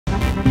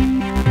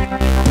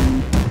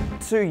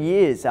2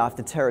 years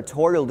after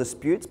territorial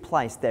disputes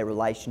placed their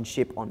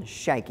relationship on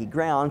shaky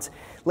ground,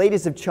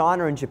 leaders of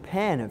China and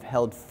Japan have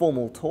held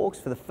formal talks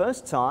for the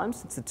first time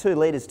since the two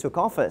leaders took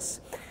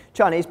office.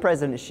 Chinese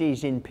President Xi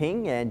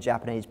Jinping and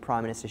Japanese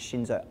Prime Minister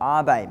Shinzo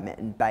Abe met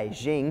in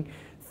Beijing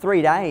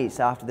 3 days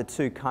after the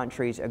two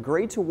countries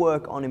agreed to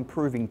work on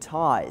improving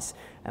ties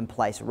and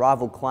place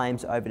rival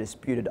claims over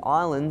disputed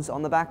islands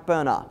on the back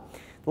burner.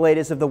 The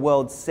leaders of the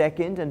world's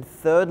second and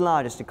third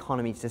largest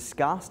economies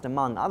discussed,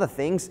 among other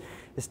things,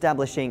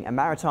 establishing a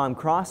maritime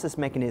crisis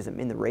mechanism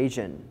in the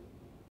region.